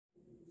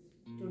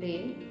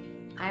Today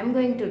I am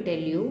going to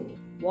tell you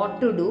what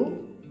to do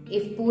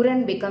if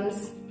Puran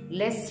becomes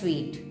less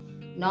sweet.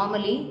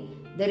 Normally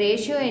the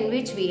ratio in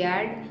which we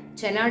add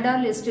chana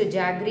dal is to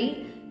jaggery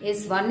is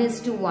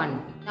 1:1.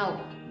 Now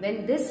when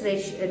this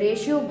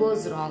ratio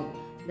goes wrong,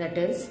 that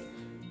is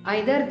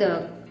either the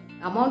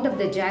amount of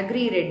the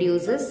jaggery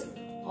reduces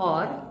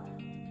or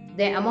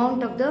the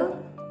amount of the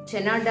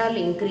chana dal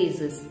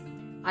increases.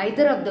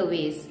 Either of the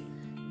ways,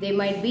 there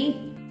might be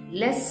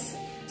less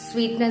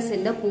sweetness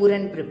in the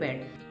Puran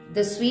prepared.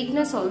 The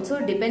sweetness also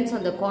depends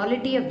on the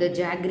quality of the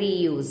jaggery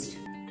used.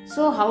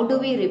 So how do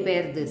we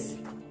repair this?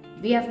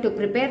 We have to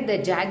prepare the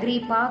jaggery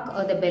pak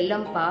or the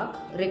bellam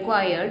pak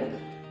required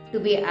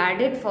to be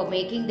added for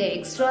making the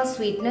extra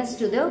sweetness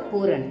to the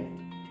Puran.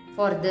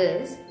 For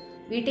this,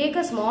 we take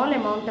a small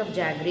amount of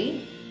jaggery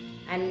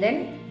and then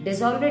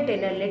dissolve it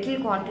in a little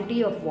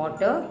quantity of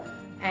water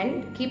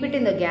and keep it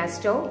in the gas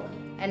stove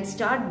and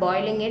start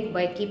boiling it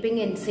by keeping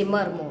in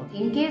simmer mode.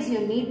 In case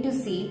you need to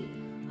see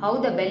how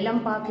the bellam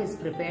pak is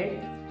prepared,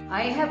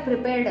 I have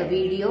prepared a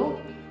video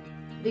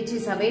which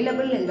is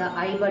available in the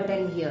I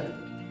button here.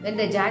 When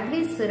the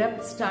jaggery syrup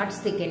starts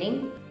thickening,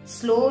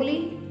 slowly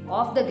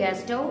off the gas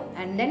stove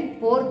and then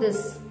pour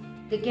this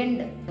thickened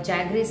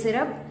jaggery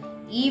syrup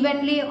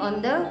evenly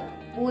on the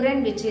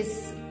Puran which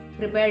is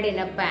prepared in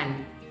a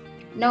pan.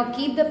 Now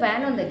keep the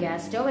pan on the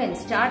gas stove and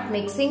start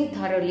mixing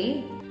thoroughly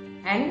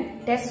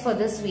and test for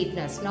the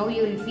sweetness. Now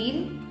you will feel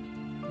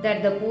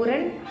that the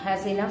Puran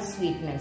has enough sweetness.